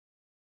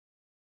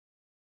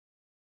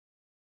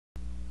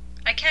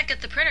I can't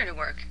get the printer to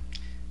work.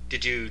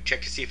 Did you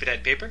check to see if it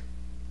had paper?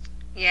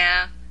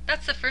 Yeah,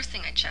 that's the first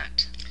thing I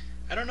checked.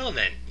 I don't know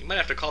then. You might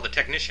have to call the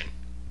technician.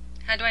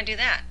 How do I do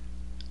that?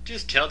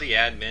 Just tell the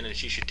admin and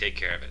she should take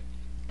care of it.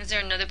 Is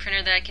there another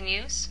printer that I can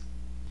use?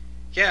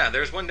 Yeah,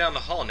 there's one down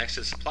the hall next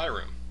to the supply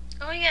room.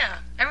 Oh yeah,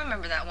 I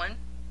remember that one.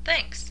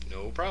 Thanks.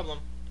 No problem.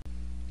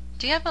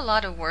 Do you have a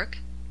lot of work?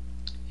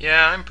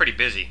 Yeah, I'm pretty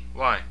busy.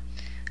 Why?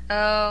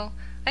 Oh,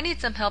 I need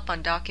some help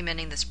on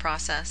documenting this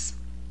process.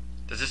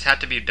 Does this have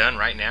to be done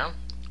right now?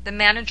 The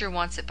manager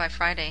wants it by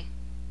Friday.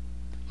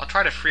 I'll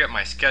try to free up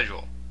my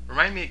schedule.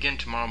 Remind me again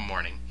tomorrow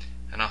morning,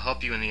 and I'll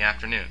help you in the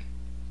afternoon.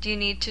 Do you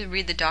need to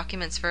read the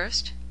documents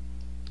first?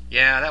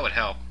 Yeah, that would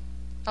help.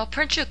 I'll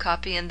print you a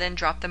copy and then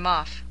drop them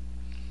off.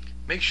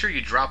 Make sure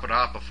you drop it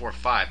off before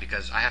 5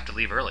 because I have to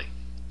leave early.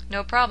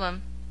 No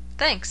problem.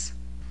 Thanks.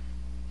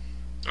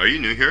 Are you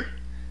new here?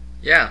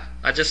 Yeah,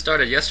 I just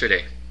started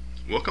yesterday.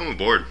 Welcome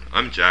aboard.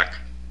 I'm Jack.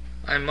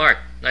 I'm Mark.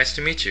 Nice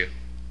to meet you.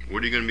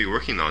 What are you going to be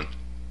working on?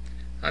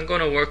 I'm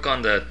going to work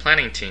on the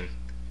planning team,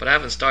 but I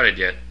haven't started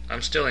yet.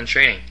 I'm still in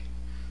training.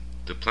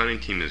 The planning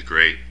team is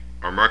great.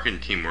 Our marketing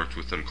team works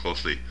with them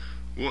closely.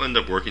 We'll end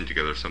up working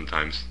together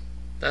sometimes.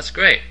 That's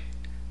great.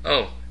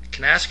 Oh,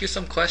 can I ask you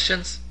some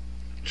questions?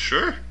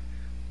 Sure.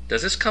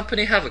 Does this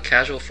company have a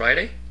casual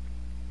Friday?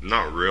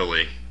 Not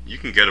really. You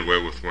can get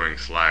away with wearing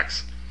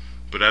slacks,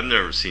 but I've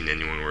never seen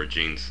anyone wear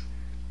jeans.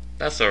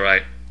 That's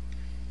alright.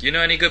 Do you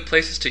know any good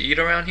places to eat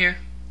around here?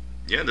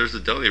 Yeah, there's a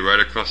deli right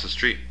across the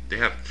street. They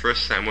have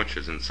fresh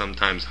sandwiches and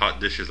sometimes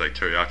hot dishes like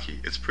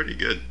teriyaki. It's pretty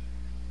good.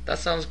 That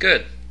sounds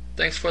good.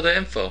 Thanks for the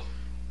info.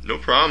 No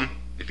problem.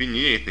 If you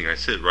need anything, I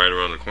sit right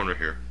around the corner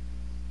here.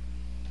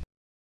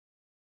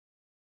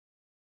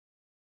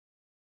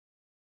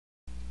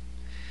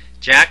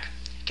 Jack,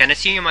 can I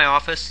see you in my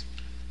office?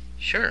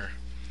 Sure.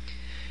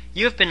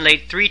 You have been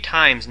late 3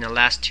 times in the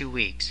last 2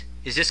 weeks.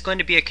 Is this going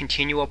to be a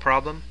continual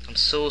problem? I'm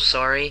so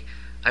sorry.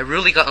 I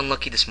really got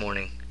unlucky this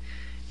morning.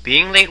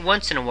 Being late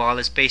once in a while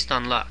is based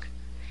on luck.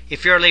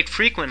 If you are late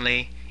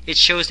frequently, it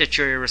shows that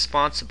you're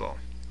irresponsible.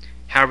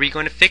 How are you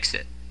going to fix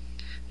it?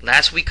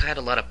 Last week I had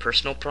a lot of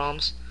personal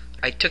problems.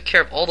 I took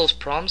care of all those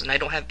problems and I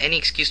don't have any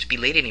excuse to be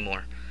late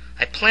anymore.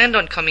 I planned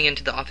on coming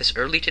into the office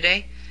early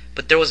today,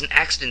 but there was an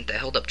accident that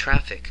held up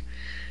traffic.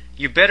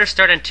 You better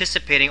start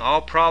anticipating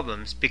all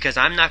problems because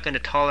I'm not going to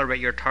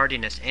tolerate your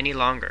tardiness any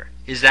longer.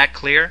 Is that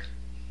clear?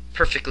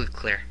 Perfectly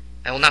clear.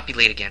 I will not be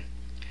late again.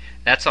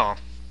 That's all.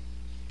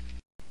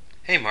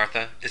 Hey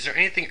Martha, is there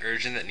anything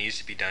urgent that needs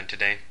to be done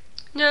today?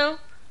 No,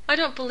 I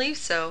don't believe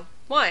so.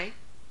 Why?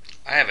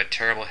 I have a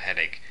terrible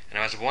headache, and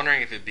I was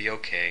wondering if it'd be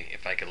okay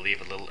if I could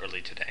leave a little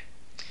early today.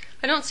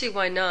 I don't see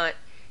why not.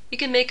 You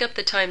can make up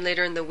the time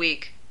later in the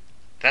week.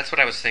 That's what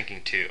I was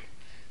thinking too.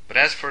 But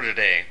as for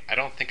today, I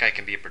don't think I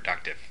can be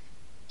productive.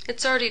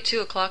 It's already 2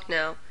 o'clock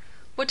now.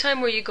 What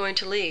time were you going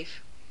to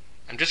leave?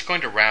 I'm just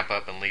going to wrap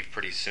up and leave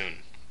pretty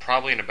soon,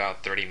 probably in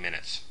about 30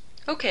 minutes.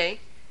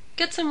 Okay.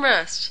 Get some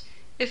rest.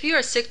 If you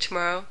are sick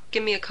tomorrow,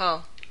 give me a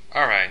call.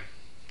 Alright,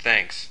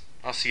 thanks.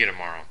 I'll see you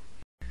tomorrow.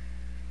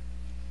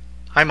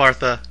 Hi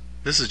Martha,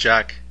 this is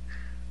Jack.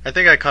 I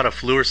think I caught a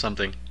flu or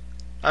something.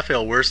 I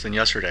feel worse than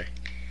yesterday.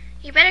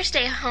 You better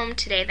stay home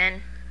today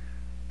then.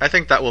 I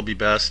think that will be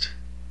best.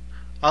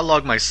 I'll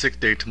log my sick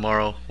day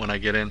tomorrow when I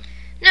get in.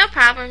 No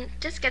problem.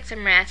 Just get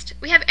some rest.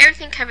 We have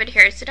everything covered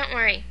here, so don't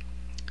worry.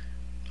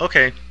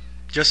 Okay,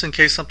 just in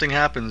case something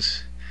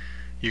happens,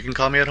 you can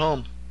call me at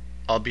home.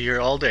 I'll be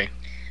here all day.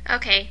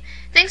 Okay.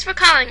 Thanks for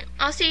calling.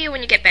 I'll see you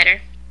when you get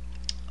better.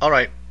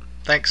 Alright,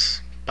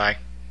 thanks. Bye.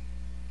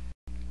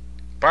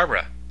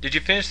 Barbara, did you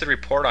finish the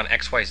report on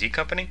XYZ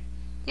Company?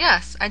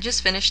 Yes, I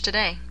just finished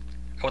today.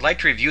 I would like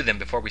to review them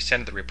before we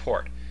send the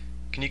report.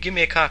 Can you give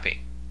me a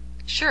copy?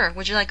 Sure.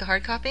 Would you like a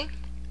hard copy?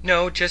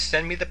 No, just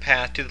send me the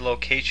path to the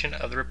location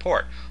of the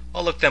report.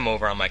 I'll look them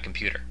over on my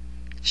computer.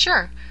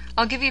 Sure.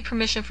 I'll give you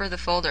permission for the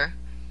folder.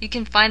 You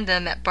can find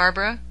them at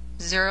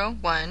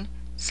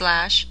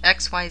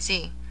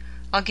Barbara01/XYZ.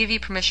 I'll give you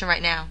permission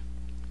right now.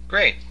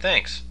 Great,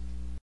 thanks.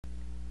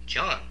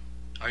 John,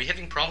 are you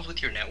having problems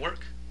with your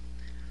network?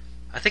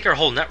 I think our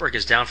whole network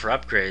is down for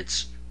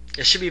upgrades.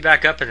 It should be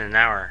back up in an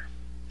hour.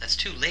 That's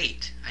too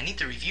late. I need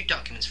the review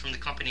documents from the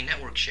company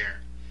network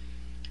share.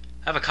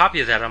 I have a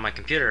copy of that on my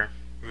computer.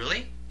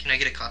 Really? Can I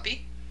get a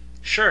copy?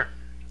 Sure,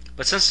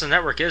 but since the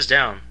network is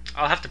down,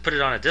 I'll have to put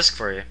it on a disk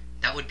for you.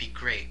 That would be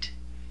great.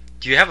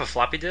 Do you have a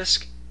floppy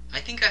disk? I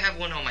think I have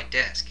one on my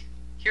desk.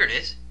 Here it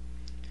is.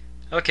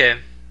 Okay,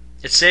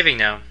 it's saving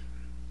now.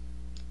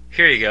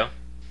 Here you go.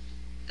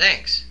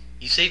 Thanks.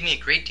 You saved me a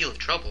great deal of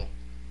trouble.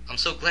 I'm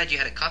so glad you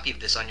had a copy of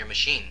this on your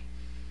machine.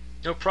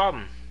 No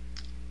problem.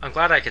 I'm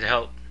glad I could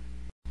help.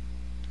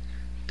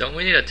 Don't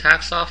we need a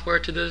tax software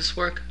to do this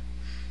work?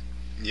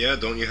 Yeah,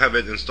 don't you have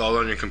it installed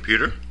on your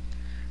computer?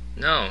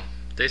 No.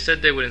 They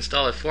said they would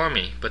install it for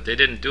me, but they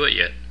didn't do it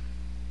yet.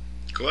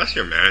 Go ask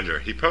your manager.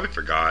 He probably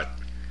forgot.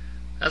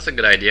 That's a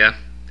good idea.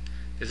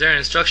 Is there an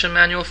instruction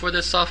manual for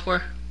this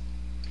software?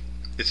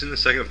 It's in the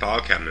second file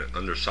cabinet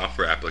under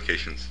Software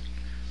Applications.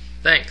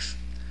 Thanks.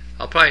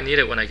 I'll probably need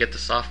it when I get the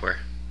software.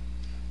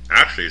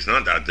 Actually, it's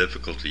not that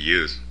difficult to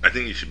use. I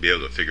think you should be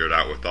able to figure it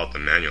out without the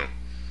manual.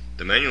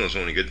 The manual is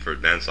only good for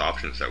advanced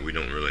options that we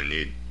don't really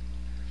need.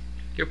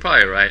 You're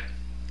probably right.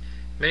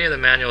 Many of the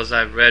manuals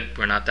I've read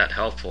were not that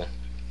helpful.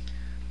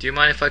 Do you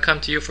mind if I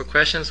come to you for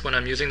questions when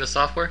I'm using the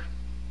software?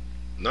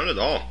 Not at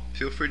all.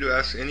 Feel free to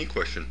ask any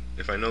question.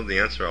 If I know the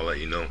answer, I'll let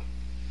you know.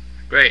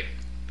 Great.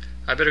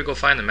 I better go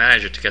find the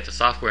manager to get the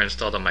software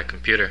installed on my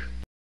computer.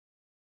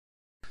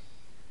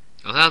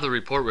 I'll have the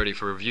report ready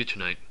for review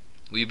tonight.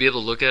 Will you be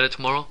able to look at it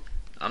tomorrow?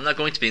 I'm not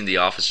going to be in the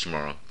office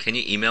tomorrow. Can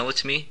you email it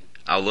to me?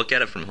 I'll look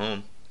at it from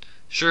home.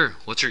 Sure.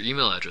 What's your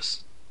email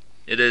address?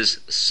 It is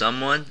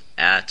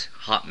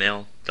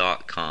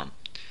someone@hotmail.com.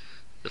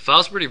 The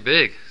file's pretty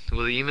big.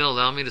 Will the email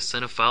allow me to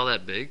send a file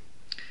that big?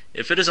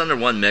 If it is under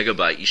 1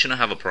 megabyte, you shouldn't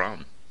have a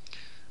problem.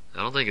 I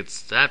don't think it's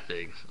that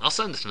big. I'll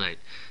send it tonight.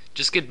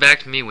 Just get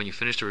back to me when you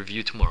finish the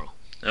review tomorrow.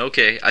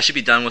 Okay, I should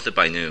be done with it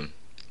by noon.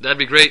 That'd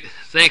be great.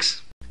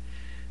 Thanks.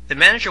 The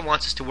manager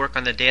wants us to work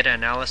on the data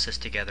analysis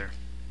together.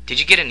 Did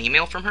you get an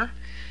email from her?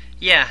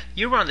 Yeah,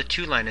 you were on the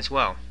 2 line as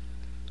well.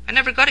 I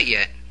never got it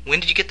yet. When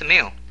did you get the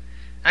mail?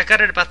 I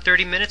got it about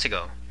 30 minutes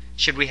ago.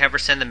 Should we have her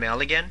send the mail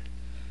again?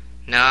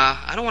 Nah,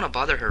 I don't want to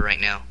bother her right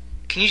now.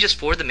 Can you just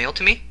forward the mail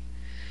to me?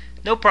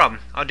 No problem.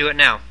 I'll do it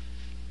now.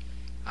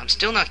 I'm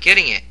still not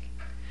getting it.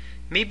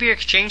 Maybe your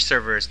Exchange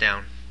server is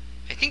down.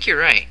 I think you're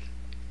right.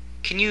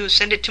 Can you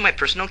send it to my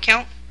personal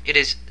account? It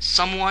is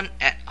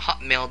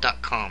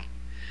someone@hotmail.com.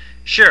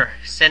 Sure,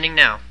 sending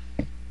now.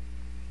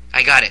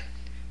 I got it.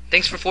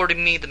 Thanks for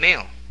forwarding me the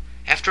mail.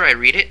 After I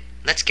read it,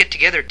 let's get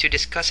together to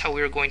discuss how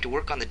we are going to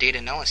work on the data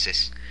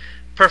analysis.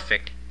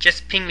 Perfect.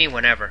 Just ping me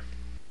whenever.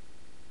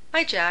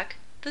 Hi, Jack.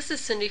 This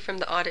is Cindy from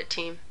the audit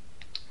team.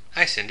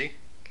 Hi, Cindy.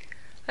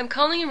 I'm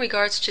calling in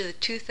regards to the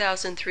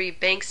 2003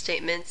 bank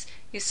statements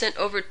you sent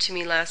over to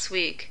me last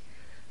week.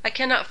 I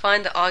cannot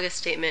find the August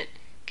statement.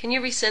 Can you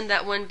resend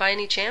that one by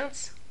any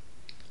chance?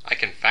 I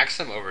can fax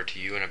them over to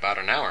you in about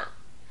an hour.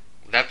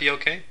 Would that be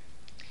okay?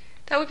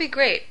 That would be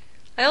great.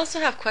 I also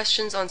have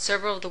questions on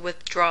several of the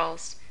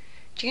withdrawals.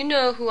 Do you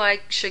know who I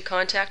should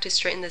contact to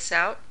straighten this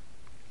out?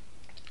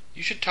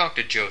 You should talk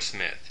to Joe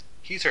Smith.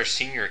 He's our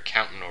senior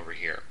accountant over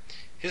here.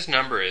 His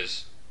number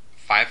is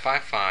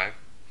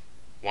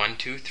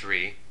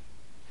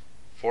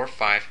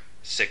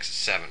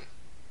 555-123-4567.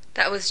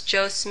 That was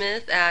Joe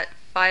Smith at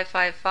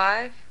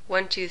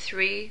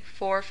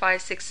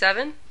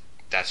 555-123-4567?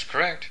 That's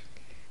correct.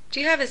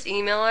 Do you have his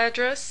email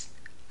address?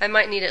 I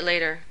might need it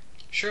later.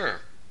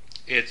 Sure.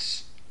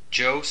 It's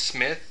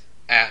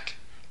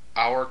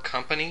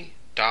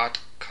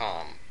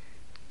joesmith@ourcompany.com.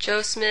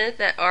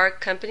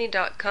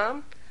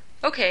 joesmith@ourcompany.com?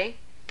 Okay.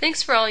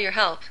 Thanks for all your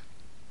help.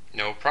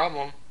 No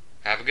problem.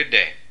 Have a good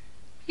day.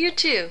 You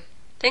too.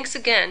 Thanks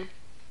again.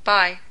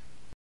 Bye.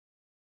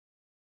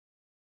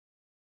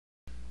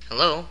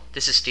 Hello,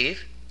 this is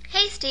Steve.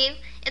 Hey, Steve.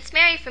 It's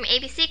Mary from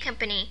ABC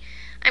Company.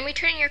 I'm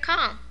returning your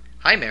call.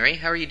 Hi, Mary.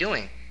 How are you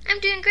doing?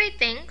 I'm doing great,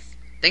 thanks.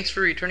 Thanks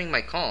for returning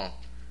my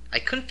call. I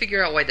couldn't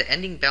figure out why the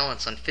ending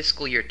balance on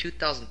fiscal year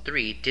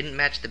 2003 didn't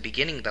match the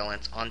beginning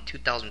balance on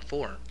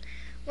 2004.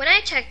 When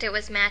I checked, it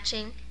was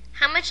matching.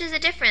 How much is the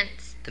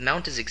difference? The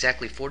amount is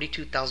exactly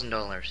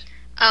 $42,000.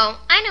 Oh,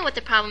 I know what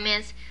the problem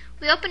is.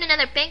 We opened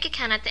another bank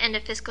account at the end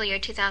of fiscal year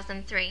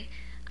 2003.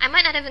 I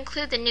might not have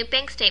included the new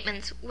bank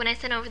statements when I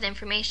sent over the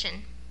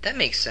information. That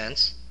makes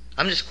sense.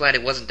 I'm just glad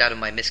it wasn't out of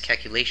my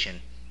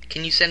miscalculation.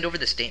 Can you send over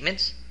the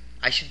statements?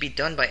 I should be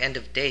done by end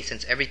of day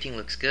since everything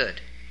looks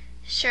good.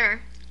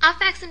 Sure. I'll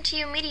fax them to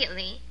you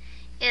immediately.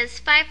 Is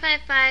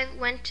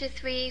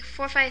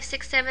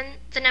 555-123-4567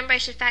 the number I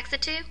should fax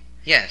it to?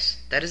 Yes,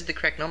 that is the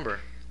correct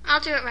number. I'll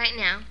do it right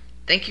now.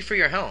 Thank you for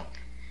your help.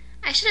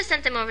 I should have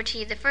sent them over to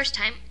you the first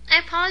time. I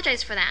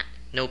apologize for that.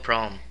 No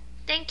problem.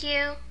 Thank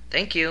you.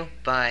 Thank you.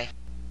 Bye.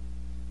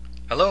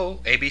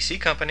 Hello, ABC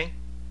Company.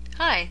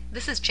 Hi,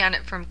 this is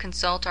Janet from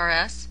Consult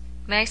RS.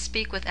 May I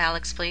speak with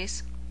Alex,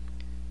 please?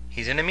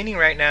 He's in a meeting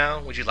right now.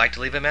 Would you like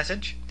to leave a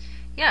message?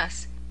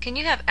 Yes. Can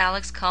you have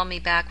Alex call me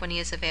back when he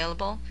is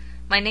available?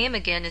 My name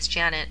again is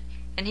Janet,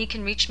 and he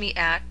can reach me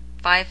at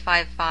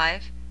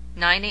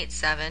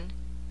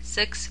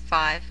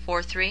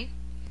 555-987-6543.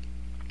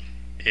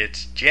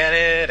 It's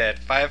Janet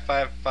at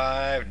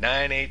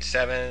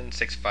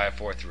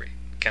 555-987-6543.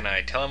 Can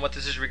I tell him what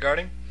this is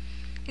regarding?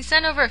 He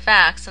sent over a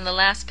fax, and the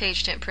last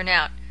page didn't print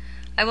out.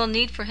 I will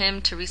need for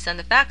him to resend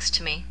the fax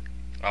to me.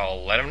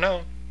 I'll let him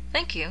know.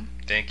 Thank you.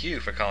 Thank you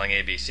for calling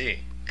ABC.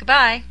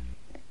 Goodbye.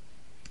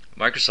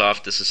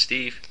 Microsoft, this is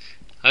Steve.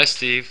 Hi,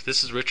 Steve.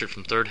 This is Richard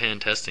from Third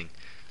Hand Testing.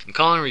 I'm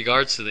calling in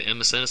regards to the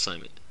MSN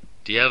assignment.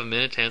 Do you have a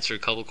minute to answer a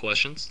couple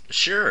questions?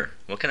 Sure.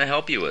 What can I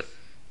help you with?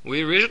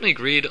 We originally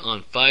agreed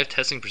on 5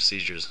 testing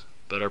procedures,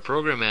 but our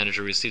program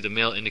manager received a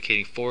mail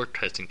indicating 4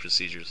 testing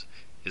procedures.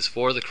 Is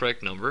 4 the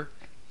correct number?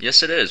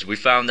 Yes, it is. We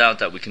found out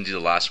that we can do the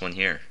last one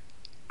here.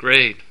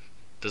 Great.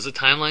 Does the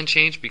timeline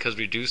change because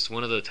we reduced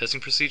one of the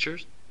testing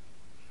procedures?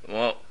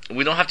 Well,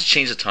 we don't have to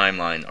change the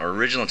timeline. Our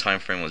original time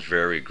frame was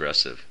very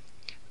aggressive.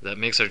 That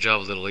makes our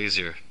job a little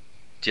easier.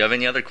 Do you have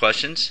any other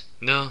questions?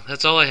 No,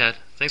 that's all I had.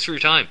 Thanks for your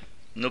time.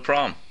 No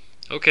problem.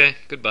 Okay,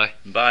 goodbye.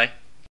 Bye.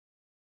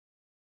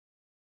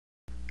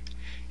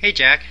 Hey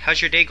Jack,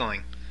 how's your day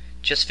going?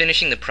 Just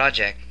finishing the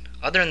project.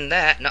 Other than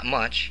that, not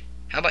much.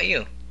 How about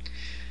you?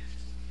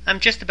 I'm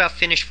just about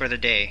finished for the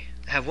day.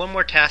 I have one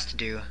more task to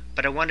do,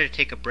 but I wanted to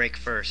take a break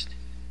first.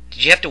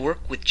 Did you have to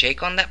work with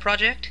Jake on that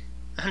project?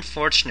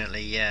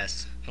 Unfortunately,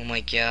 yes. Oh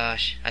my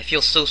gosh, I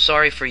feel so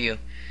sorry for you.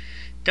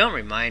 Don't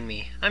remind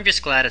me. I'm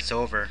just glad it's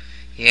over.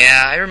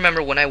 Yeah, I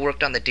remember when I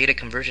worked on the data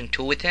conversion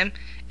tool with him,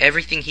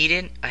 everything he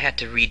did, I had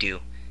to redo.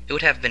 It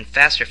would have been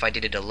faster if I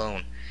did it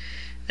alone.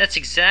 That's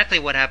exactly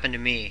what happened to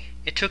me.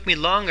 It took me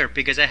longer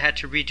because I had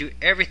to redo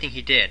everything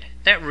he did.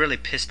 That really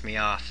pissed me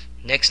off.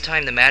 Next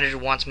time the manager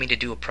wants me to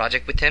do a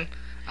project with him,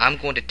 I'm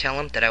going to tell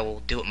him that I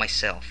will do it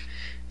myself.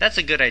 That's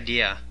a good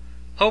idea.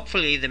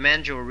 Hopefully the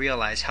manager will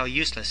realize how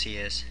useless he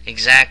is.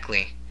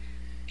 Exactly.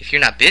 If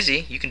you're not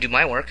busy, you can do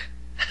my work.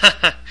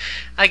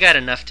 I got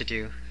enough to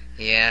do.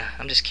 Yeah,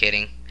 I'm just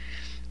kidding.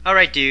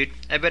 Alright, dude.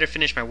 I better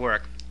finish my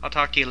work. I'll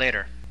talk to you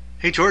later.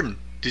 Hey, Jordan,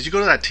 did you go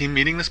to that team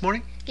meeting this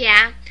morning?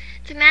 Yeah,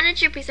 the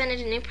manager presented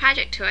a new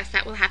project to us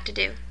that we'll have to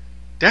do.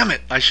 Damn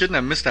it, I shouldn't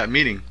have missed that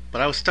meeting,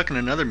 but I was stuck in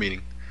another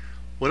meeting.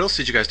 What else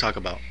did you guys talk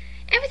about?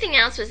 Everything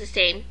else was the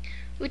same.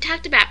 We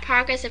talked about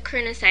progress of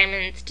current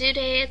assignments, due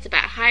dates,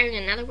 about hiring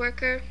another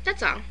worker.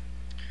 That's all.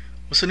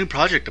 What's the new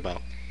project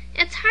about?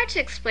 It's hard to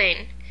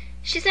explain.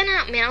 She sent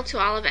out mail to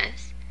all of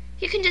us.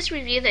 You can just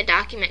review the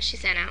document she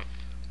sent out.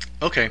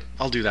 Okay,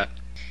 I'll do that.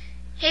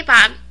 Hey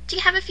Bob, do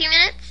you have a few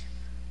minutes?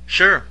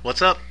 Sure,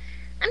 what's up?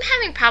 I'm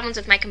having problems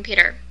with my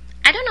computer.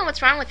 I don't know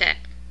what's wrong with it.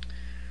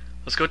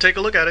 Let's go take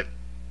a look at it.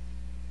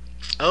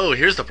 Oh,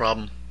 here's the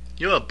problem.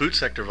 You have a boot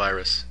sector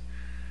virus.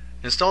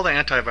 Install the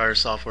antivirus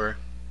software.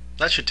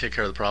 That should take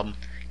care of the problem.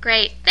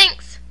 Great,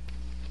 thanks.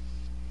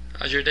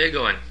 How's your day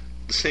going?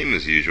 The same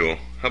as usual.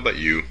 How about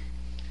you?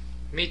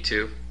 Me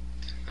too.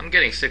 I'm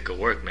getting sick of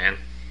work, man.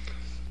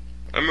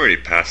 I'm already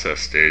past that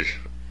stage.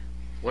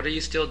 What are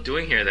you still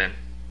doing here then?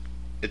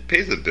 It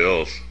pays the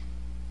bills.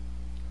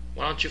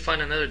 Why don't you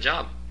find another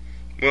job?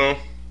 Well,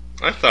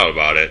 I thought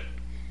about it.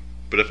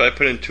 But if I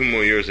put in 2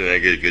 more years and I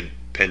get a good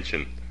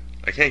pension,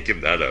 I can't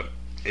give that up.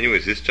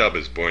 Anyways, this job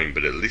is boring,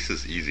 but at least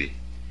it's easy.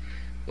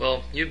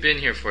 Well, you've been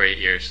here for 8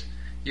 years.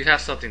 You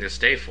have something to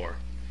stay for.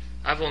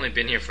 I've only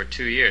been here for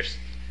 2 years.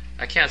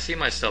 I can't see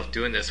myself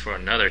doing this for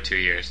another 2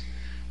 years.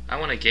 I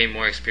want to gain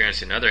more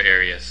experience in other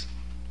areas.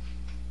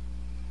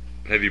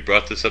 Have you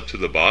brought this up to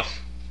the boss?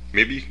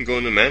 Maybe you can go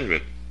into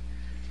management.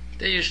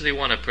 They usually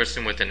want a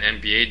person with an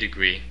MBA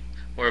degree,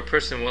 or a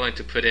person willing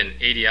to put in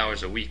 80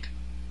 hours a week.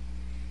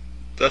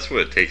 That's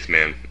what it takes,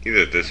 man.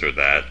 Either this or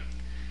that.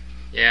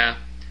 Yeah,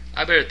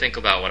 I better think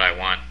about what I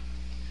want.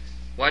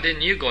 Why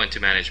didn't you go into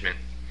management?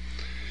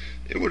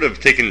 It would have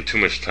taken too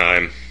much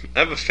time. I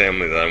have a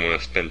family that I want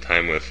to spend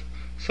time with,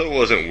 so it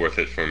wasn't worth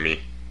it for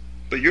me.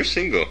 But you're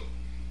single.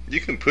 You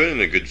can put in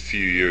a good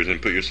few years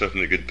and put yourself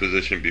in a good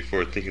position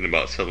before thinking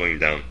about settling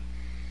down.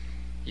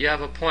 You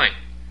have a point.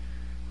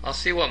 I'll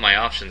see what my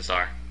options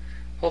are.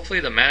 Hopefully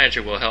the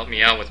manager will help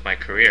me out with my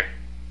career.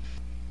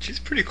 She's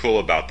pretty cool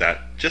about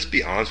that. Just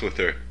be honest with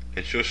her,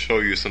 and she'll show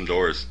you some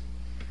doors.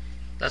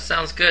 That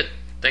sounds good.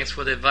 Thanks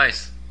for the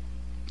advice.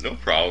 No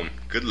problem.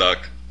 Good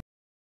luck.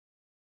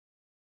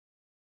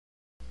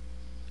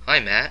 Hi,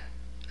 Matt.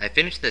 I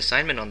finished the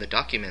assignment on the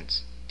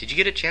documents. Did you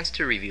get a chance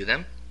to review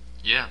them?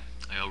 Yeah,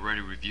 I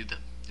already reviewed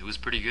them. It was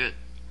pretty good.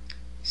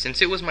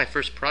 Since it was my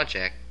first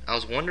project, I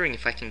was wondering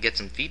if I can get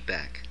some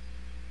feedback.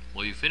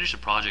 Well, you finished the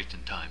project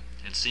in time,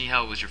 and seeing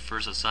how it was your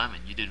first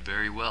assignment, you did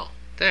very well.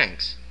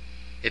 Thanks.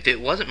 If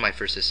it wasn't my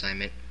first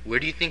assignment, where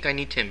do you think I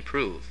need to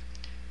improve?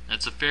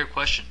 That's a fair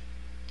question.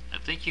 I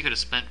think you could have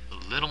spent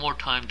a little more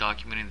time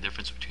documenting the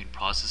difference between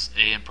process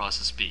A and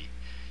process B.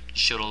 You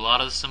showed a lot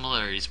of the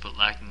similarities, but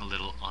lacking a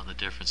little on the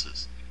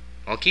differences.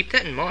 I'll keep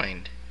that in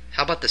mind.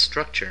 How about the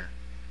structure?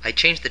 I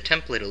changed the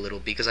template a little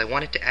because I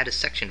wanted to add a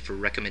section for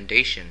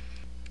recommendation.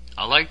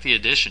 I like the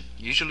addition.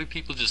 Usually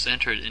people just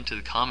enter it into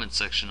the comments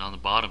section on the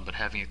bottom, but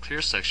having a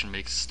clear section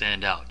makes it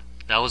stand out.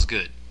 That was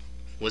good.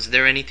 Was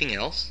there anything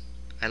else?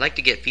 I like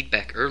to get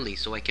feedback early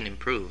so I can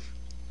improve.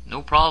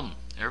 No problem.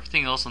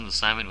 Everything else on the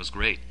assignment was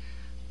great.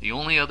 The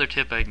only other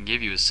tip I can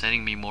give you is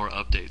sending me more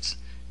updates.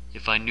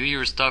 If I knew you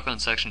were stuck on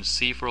section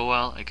C for a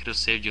while, I could have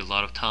saved you a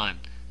lot of time.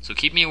 So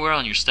keep me aware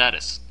on your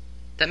status.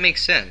 That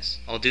makes sense.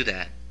 I'll do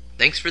that.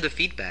 Thanks for the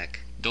feedback.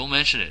 Don't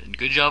mention it, and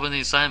good job on the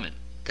assignment.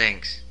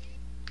 Thanks.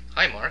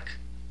 Hi, Mark.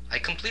 I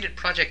completed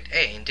Project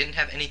A and didn't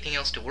have anything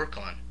else to work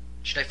on.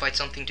 Should I find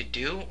something to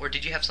do, or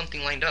did you have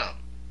something lined up?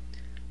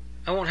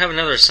 I won't have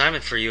another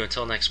assignment for you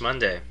until next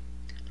Monday.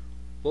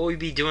 What will you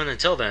be doing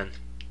until then?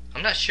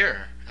 I'm not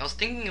sure. I was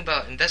thinking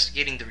about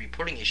investigating the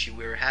reporting issue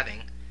we were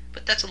having,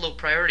 but that's a low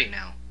priority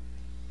now.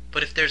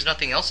 But if there's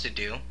nothing else to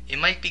do, it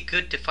might be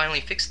good to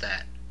finally fix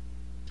that.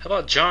 How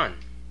about John?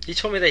 He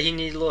told me that he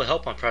needed a little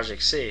help on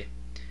Project C.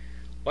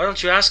 Why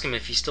don't you ask him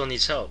if he still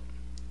needs help?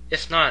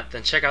 If not,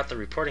 then check out the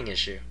reporting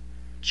issue.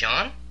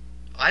 John?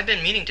 I've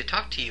been meaning to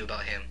talk to you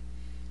about him.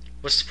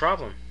 What's the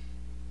problem?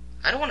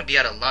 I don't want to be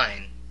out of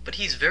line, but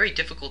he's very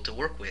difficult to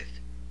work with.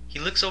 He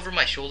looks over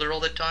my shoulder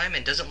all the time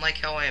and doesn't like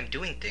how I am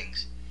doing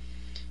things.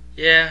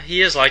 Yeah, he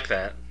is like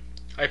that.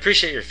 I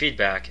appreciate your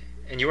feedback,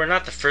 and you are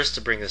not the first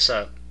to bring this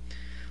up.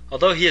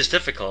 Although he is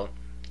difficult,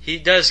 he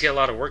does get a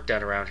lot of work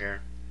done around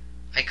here.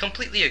 I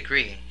completely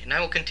agree, and I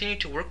will continue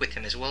to work with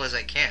him as well as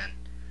I can.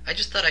 I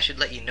just thought I should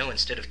let you know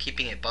instead of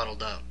keeping it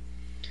bottled up.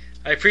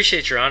 I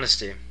appreciate your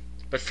honesty,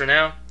 but for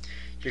now,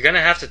 you're going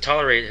to have to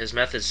tolerate his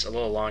methods a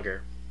little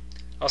longer.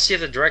 I'll see if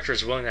the director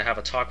is willing to have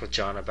a talk with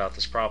John about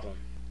this problem.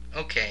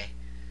 Okay.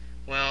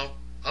 Well,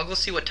 I'll go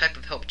see what type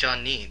of help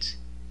John needs.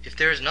 If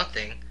there is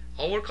nothing,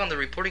 I'll work on the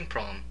reporting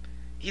problem.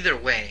 Either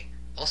way,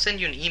 I'll send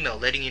you an email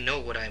letting you know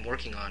what I am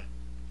working on.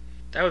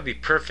 That would be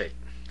perfect.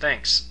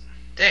 Thanks.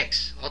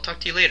 Thanks. I'll talk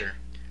to you later.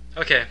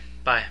 Okay,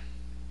 bye.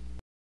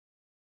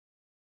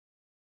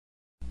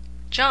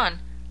 John,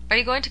 are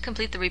you going to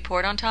complete the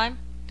report on time?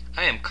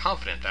 I am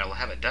confident that I will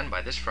have it done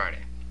by this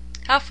Friday.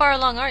 How far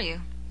along are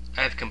you?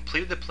 I have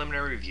completed the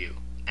preliminary review,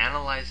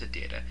 analyzed the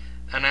data,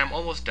 and I am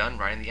almost done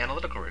writing the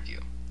analytical review.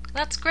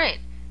 That's great.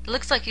 It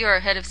looks like you are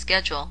ahead of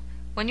schedule.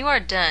 When you are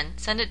done,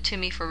 send it to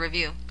me for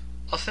review.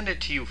 I'll send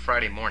it to you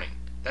Friday morning.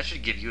 That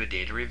should give you a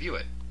day to review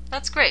it.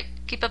 That's great.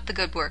 Keep up the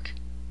good work.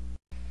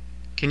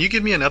 Can you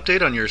give me an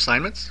update on your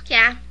assignments?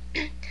 Yeah.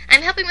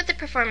 I'm helping with the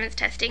performance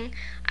testing.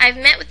 I've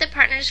met with the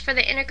partners for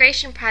the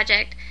integration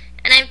project,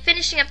 and I'm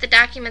finishing up the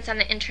documents on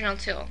the internal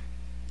tool.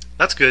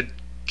 That's good.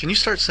 Can you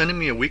start sending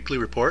me a weekly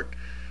report?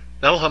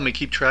 That will help me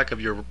keep track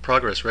of your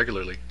progress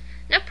regularly.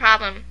 No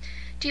problem.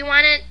 Do you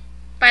want it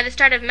by the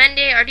start of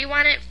Monday, or do you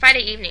want it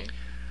Friday evening?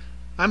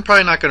 I'm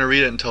probably not going to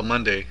read it until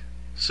Monday,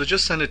 so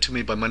just send it to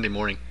me by Monday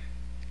morning.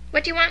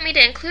 What do you want me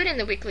to include in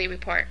the weekly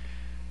report?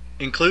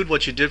 Include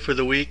what you did for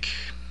the week,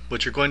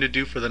 what you're going to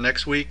do for the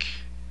next week,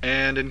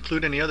 and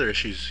include any other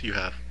issues you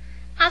have.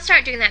 I'll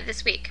start doing that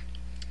this week.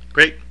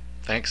 Great.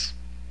 Thanks.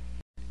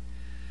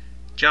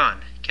 John,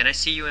 can I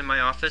see you in my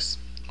office?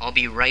 I'll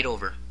be right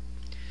over.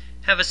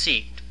 Have a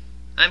seat.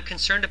 I'm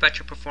concerned about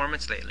your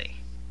performance lately.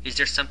 Is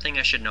there something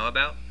I should know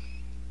about?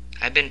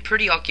 I've been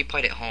pretty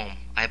occupied at home.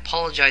 I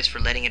apologize for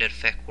letting it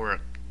affect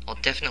work. I'll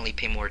definitely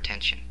pay more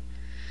attention.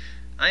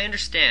 I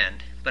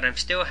understand, but I'm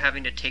still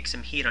having to take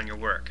some heat on your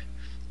work.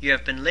 You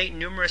have been late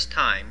numerous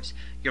times,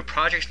 your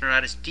projects are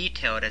not as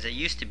detailed as it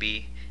used to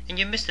be, and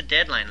you missed the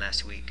deadline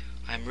last week.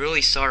 I'm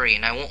really sorry,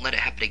 and I won't let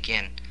it happen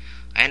again.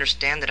 I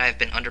understand that I have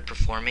been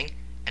underperforming,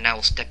 and I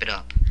will step it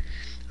up.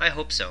 I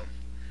hope so.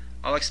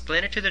 I'll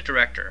explain it to the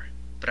director,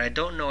 but I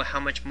don't know how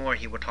much more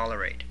he will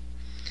tolerate.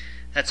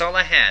 That's all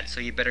I had, so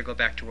you better go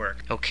back to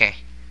work. Okay.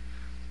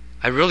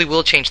 I really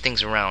will change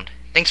things around.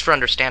 Thanks for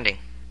understanding.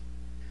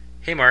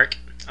 Hey Mark,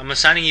 I'm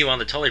assigning you on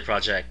the Tully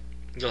project.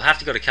 You'll have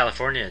to go to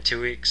California in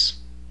 2 weeks.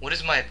 What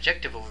is my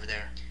objective over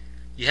there?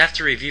 You have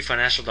to review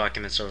financial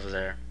documents over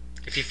there.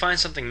 If you find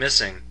something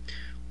missing,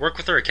 work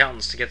with our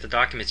accountants to get the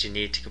documents you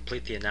need to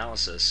complete the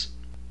analysis.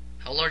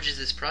 How large is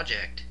this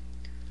project?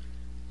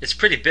 It's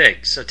pretty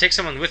big, so take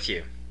someone with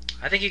you.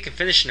 I think you can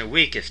finish in a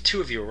week if 2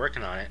 of you are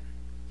working on it.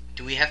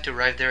 Do we have to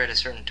arrive there at a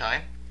certain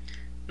time?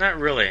 Not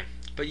really,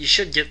 but you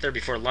should get there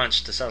before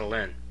lunch to settle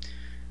in.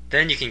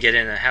 Then you can get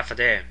in half a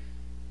day.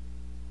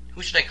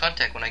 Who should I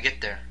contact when I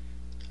get there?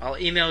 I'll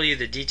email you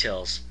the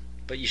details,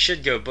 but you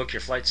should go book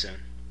your flight soon.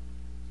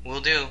 Will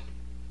do.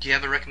 Do you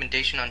have a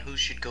recommendation on who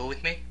should go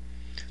with me?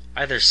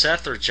 Either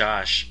Seth or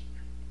Josh.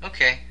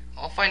 Okay,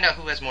 I'll find out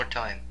who has more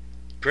time.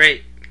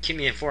 Great, keep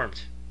me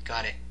informed.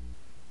 Got it.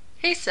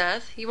 Hey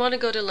Seth, you want to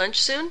go to lunch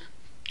soon?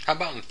 How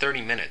about in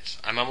 30 minutes?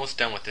 I'm almost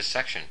done with this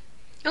section.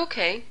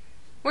 Okay.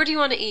 Where do you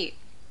want to eat?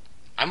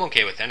 I'm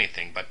okay with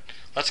anything, but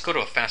let's go to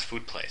a fast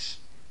food place.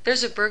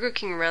 There's a Burger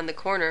King around the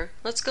corner.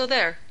 Let's go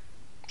there.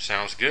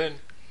 Sounds good.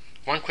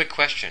 One quick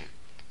question.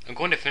 I'm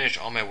going to finish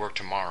all my work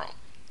tomorrow.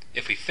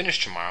 If we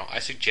finish tomorrow, I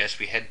suggest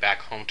we head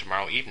back home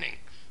tomorrow evening.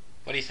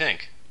 What do you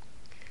think?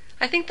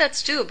 I think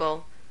that's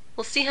doable.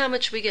 We'll see how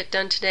much we get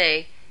done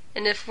today,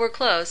 and if we're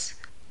close,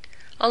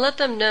 I'll let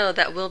them know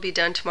that we'll be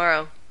done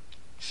tomorrow.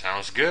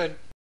 Sounds good.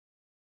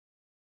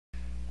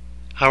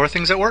 How are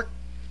things at work?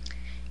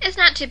 It's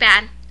not too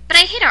bad, but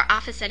I hate our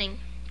office setting.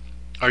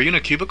 Are you in a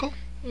cubicle?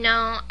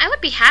 No, I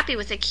would be happy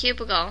with a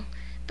cubicle,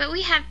 but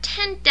we have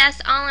 10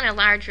 desks all in a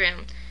large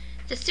room.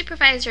 The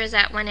supervisor is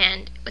at one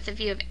end, with a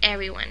view of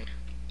everyone.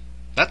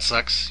 That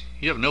sucks.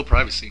 You have no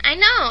privacy. I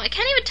know. I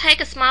can't even take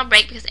a small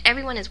break because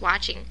everyone is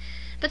watching.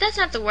 But that's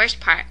not the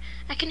worst part.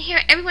 I can hear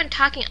everyone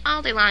talking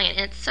all day long, and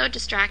it's so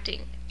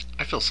distracting.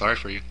 I feel sorry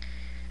for you.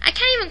 I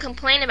can't even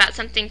complain about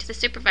something to the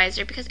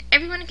supervisor because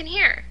everyone can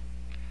hear.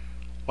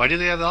 Why do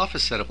they have the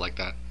office set up like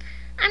that?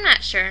 I'm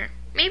not sure.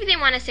 Maybe they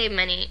want to save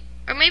money,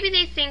 or maybe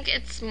they think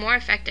it's more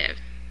effective.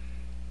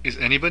 Is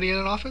anybody in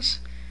an office?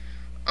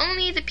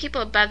 Only the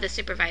people above the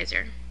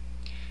supervisor.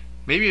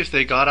 Maybe if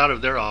they got out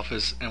of their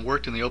office and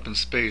worked in the open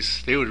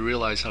space, they would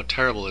realize how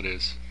terrible it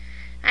is.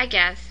 I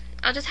guess.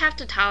 I'll just have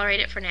to tolerate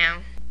it for now.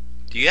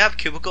 Do you have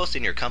cubicles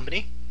in your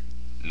company?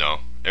 No,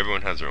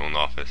 everyone has their own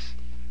office.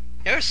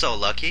 You're so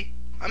lucky.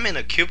 I'm in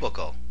a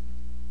cubicle.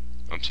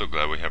 I'm so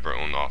glad we have our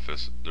own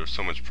office. There's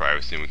so much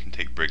privacy and we can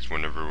take breaks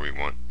whenever we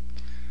want.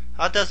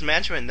 How does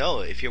management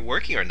know if you're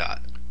working or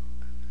not?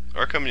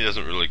 Our company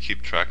doesn't really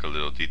keep track of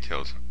little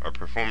details. Our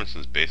performance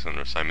is based on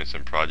our assignments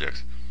and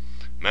projects.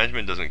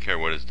 Management doesn't care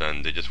what is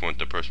done, they just want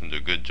the person to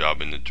do a good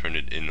job and to turn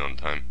it in on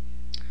time.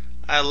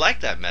 I like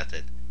that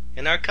method.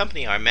 In our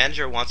company, our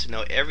manager wants to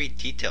know every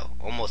detail,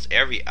 almost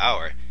every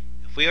hour.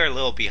 If we are a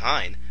little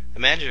behind, the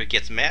manager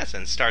gets mad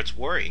and starts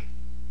worrying.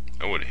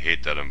 I would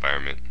hate that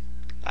environment.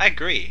 I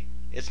agree.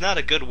 It's not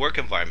a good work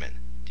environment.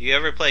 Do you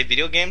ever play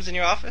video games in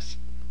your office?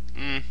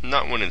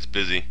 Not when it's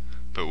busy,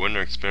 but when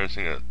they're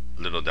experiencing a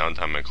little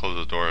downtime, I close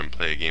the door and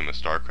play a game of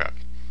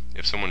StarCraft.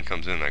 If someone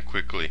comes in, I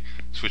quickly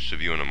switch to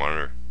view on a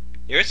monitor.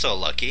 You're so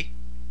lucky.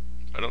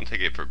 I don't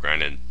take it for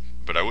granted,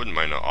 but I wouldn't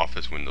mind an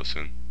office window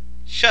soon.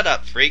 Shut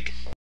up, freak.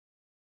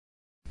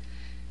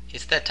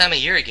 It's that time of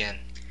year again.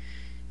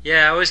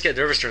 Yeah, I always get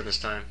nervous during this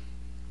time.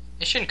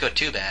 It shouldn't go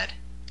too bad.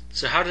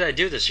 So how did I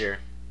do this year?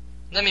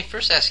 Let me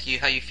first ask you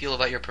how you feel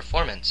about your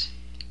performance.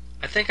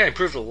 I think I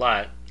improved a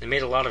lot and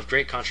made a lot of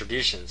great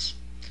contributions.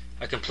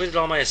 I completed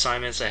all my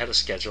assignments ahead of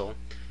schedule.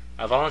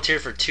 I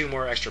volunteered for 2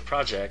 more extra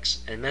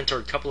projects and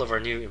mentored a couple of our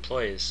new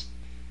employees.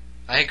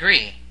 I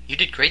agree. You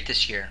did great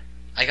this year.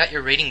 I got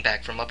your rating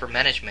back from upper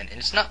management, and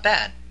it's not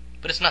bad,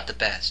 but it's not the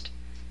best.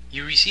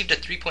 You received a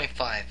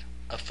 3.5,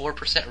 a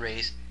 4%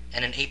 raise,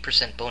 and an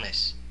 8%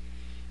 bonus.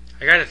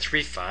 I got a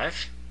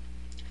 3.5?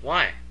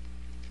 Why?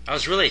 I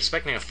was really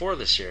expecting a 4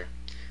 this year.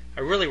 I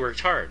really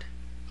worked hard.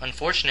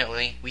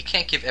 Unfortunately, we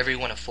can't give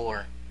everyone a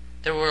 4.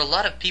 There were a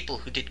lot of people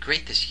who did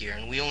great this year,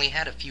 and we only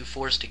had a few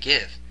 4s to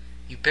give.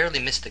 You barely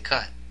missed the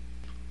cut.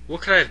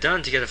 What could I have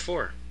done to get a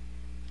 4?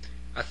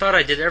 I thought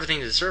I did everything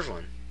to deserve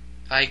one.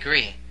 I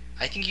agree.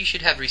 I think you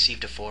should have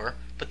received a 4,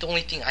 but the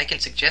only thing I can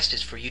suggest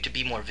is for you to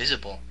be more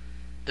visible.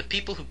 The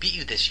people who beat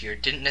you this year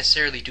didn't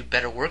necessarily do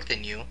better work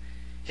than you.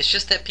 It's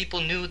just that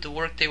people knew the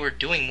work they were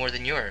doing more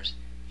than yours.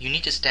 You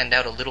need to stand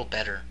out a little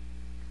better.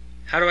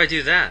 How do I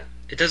do that?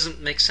 It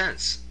doesn't make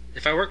sense.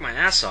 If I work my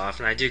ass off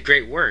and I do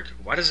great work,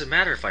 why does it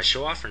matter if I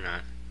show off or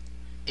not?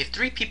 If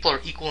 3 people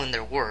are equal in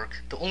their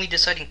work, the only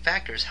deciding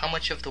factor is how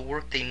much of the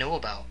work they know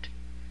about.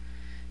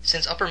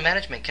 Since upper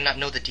management cannot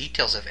know the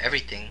details of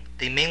everything,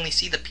 they mainly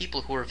see the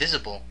people who are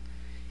visible.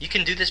 You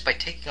can do this by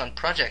taking on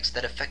projects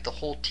that affect the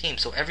whole team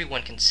so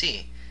everyone can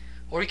see,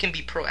 or you can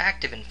be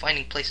proactive in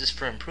finding places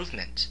for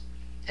improvement,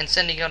 and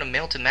sending out a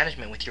mail to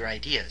management with your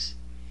ideas.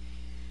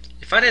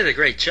 If I did a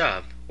great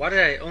job, why did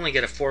I only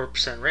get a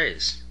 4%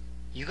 raise?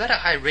 You got a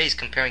high raise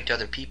comparing to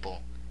other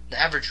people.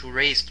 The average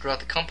raise throughout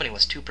the company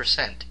was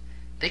 2%.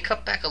 They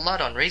cut back a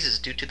lot on raises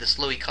due to the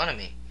slow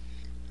economy.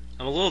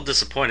 I'm a little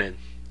disappointed.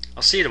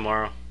 I'll see you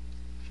tomorrow.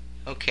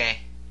 Okay.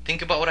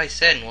 Think about what I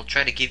said and we'll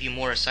try to give you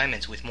more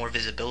assignments with more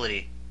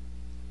visibility.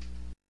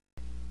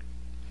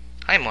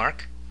 Hi,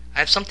 Mark. I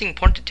have something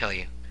important to tell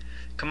you.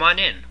 Come on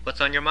in.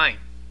 What's on your mind?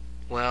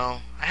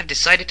 Well, I have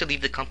decided to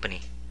leave the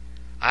company.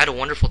 I had a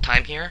wonderful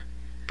time here,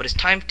 but it's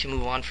time to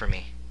move on for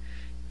me.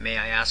 May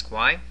I ask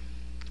why?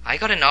 I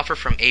got an offer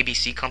from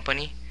ABC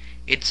Company.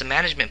 It's a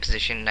management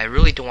position, and I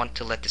really don't want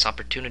to let this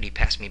opportunity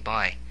pass me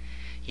by.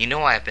 You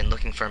know I have been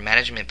looking for a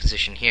management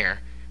position here,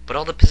 but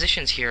all the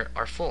positions here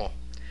are full.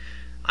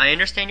 I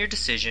understand your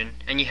decision,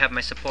 and you have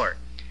my support.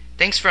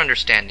 Thanks for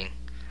understanding.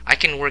 I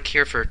can work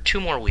here for 2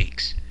 more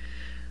weeks.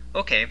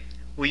 Okay.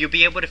 Will you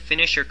be able to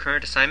finish your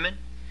current assignment?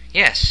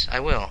 Yes, I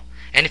will.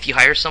 And if you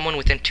hire someone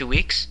within 2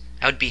 weeks,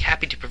 I would be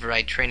happy to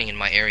provide training in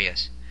my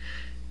areas.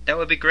 That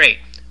would be great.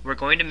 We're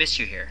going to miss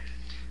you here.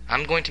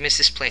 I'm going to miss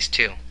this place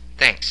too.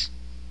 Thanks.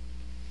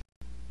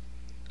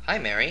 Hi,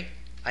 Mary.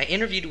 I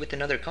interviewed with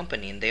another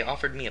company and they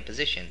offered me a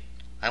position.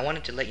 I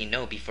wanted to let you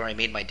know before I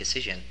made my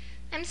decision.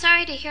 I'm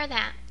sorry to hear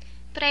that,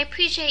 but I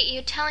appreciate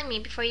you telling me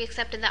before you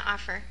accepted the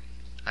offer.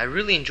 I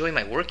really enjoy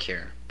my work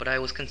here, but I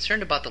was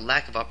concerned about the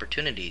lack of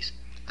opportunities.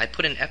 I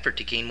put in effort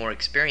to gain more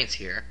experience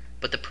here,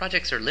 but the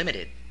projects are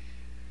limited.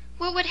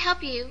 What would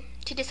help you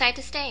to decide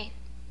to stay?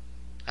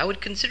 I would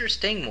consider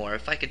staying more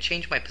if I could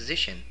change my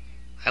position.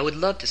 I would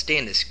love to stay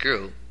in this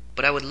group,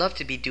 but I would love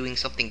to be doing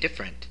something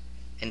different.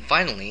 And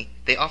finally,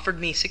 they offered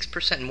me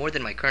 6% more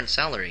than my current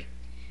salary.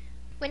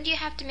 When do you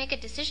have to make a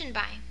decision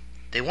by?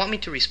 They want me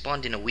to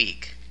respond in a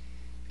week.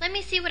 Let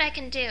me see what I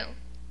can do,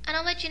 and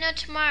I'll let you know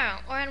tomorrow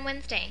or on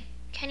Wednesday.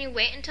 Can you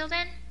wait until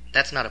then?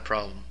 That's not a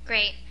problem.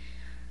 Great.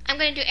 I'm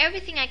going to do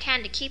everything I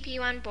can to keep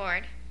you on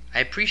board. I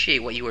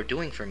appreciate what you are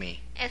doing for me.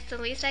 It's the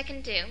least I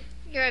can do.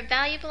 You're a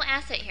valuable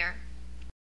asset here.